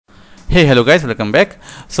Hey, hello guys, welcome back.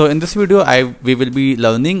 So in this video we will be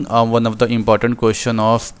learning one of the important question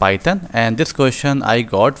of Python, and this question I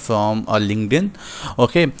got from LinkedIn.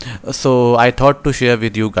 Okay, so I thought to share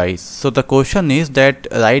with you guys. So the question is that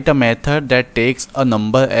write a method that takes a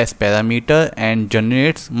number as parameter and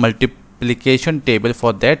generates multiplication table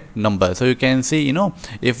for that number. So you can see,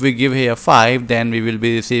 if we give here 5, then we will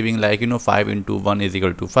be receiving like 5 into 1 is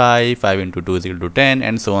equal to 5, 5 into 2 is equal to 10,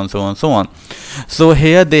 and so on, so on, so on. So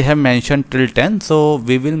here they have mentioned till 10, so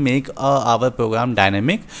we will make our program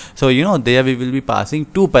dynamic. So there we will be passing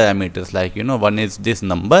two parameters, like one is this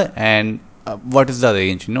number and what is the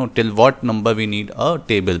range, till what number we need a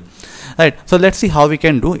table, right? So let's see how we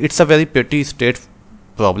can do. It's a very pretty straight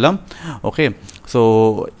problem. Okay,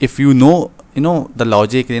 so if you know the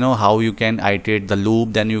logic, how you can iterate the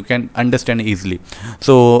loop, then you can understand easily.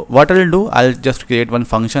 So what I'll do, I'll just create one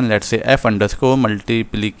function, let's say f underscore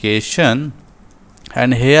multiplication,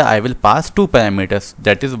 and here I will pass two parameters,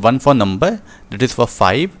 that is one for number, that is for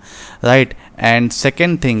 5, right? And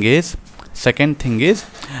second thing is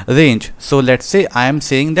range. So let's say I am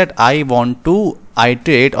saying that I want to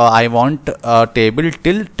iterate, or I want a table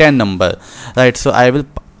till 10 number, right? So I will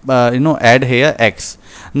add here x.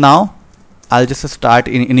 Now I'll just start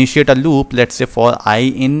initiate a loop, let's say for I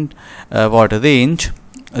in range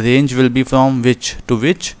will be from which to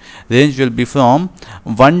which. Range will be from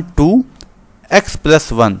 1 to x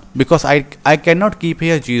plus 1, because I cannot keep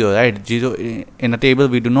here 0, right? 0 in a table,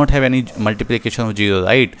 we do not have any multiplication of 0,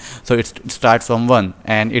 right? So it starts from 1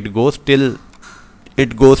 and it goes till the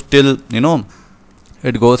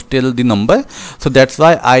number. So that's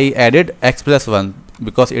why I added x plus 1,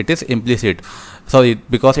 because it is implicit. Sorry,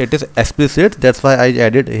 because it is explicit, that's why I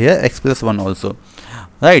added here x plus 1 also,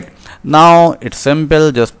 right? Now it's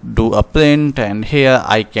simple, just do a print, and here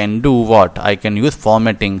I can do what? I can use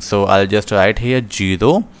formatting. So I'll just write here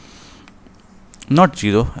 0, not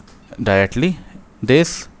 0 directly,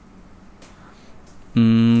 this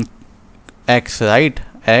x, right?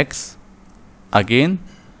 X again,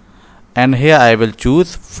 and here I will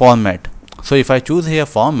choose format. So if I choose here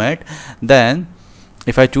format, then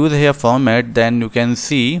you can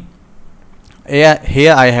see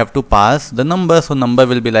here I have to pass the number. So number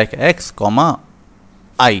will be like x comma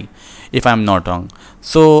I, if I'm not wrong.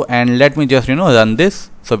 So, and let me just run this,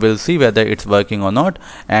 so we'll see whether it's working or not.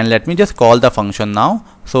 And let me just call the function now.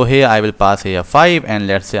 So here I will pass here 5, and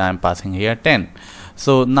let's say I'm passing here 10.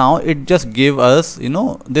 So now it just give us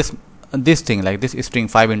this thing, like this string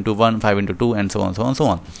 5 into 1, 5 into 2, and so on, so on, so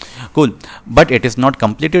on. Cool, but it is not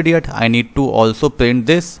completed yet. I need to also print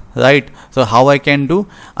this, right? So how I can do?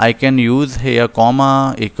 I can use here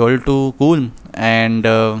comma equal to, cool, and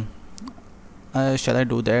shall I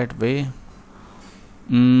do that way?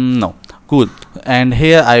 No, cool. And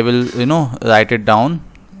here I will write it down,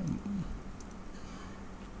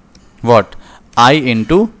 what? I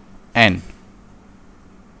into n.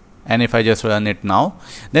 And if I just run it now,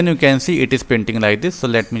 then you can see it is printing like this. So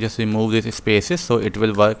let me just remove these spaces, so it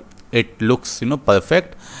will work. It looks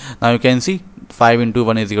perfect. Now you can see 5 into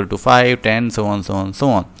 1 is equal to 5, 10, so on, so on, so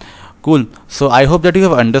on. Cool. So I hope that you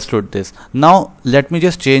have understood this. Now let me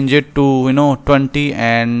just change it to 20,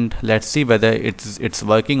 and let's see whether it's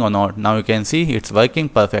working or not. Now you can see it's working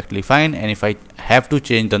perfectly fine. And if I have to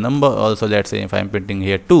change the number also, let's say if I'm printing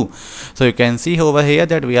here 2, so you can see over here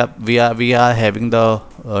that we are having the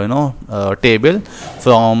table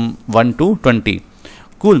from 1 to 20.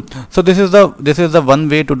 Cool. So this is the one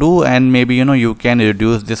way to do, and maybe you can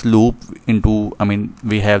reduce this loop into,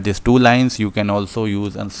 we have these 2 lines. You can also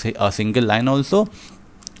use a single line also,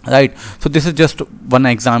 right? So this is just one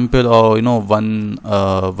example, or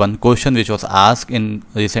one question which was asked in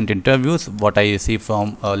recent interviews, what I received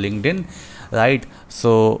from LinkedIn, right?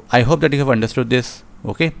 So I hope that you have understood this.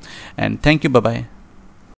 Okay, and thank you. Bye bye.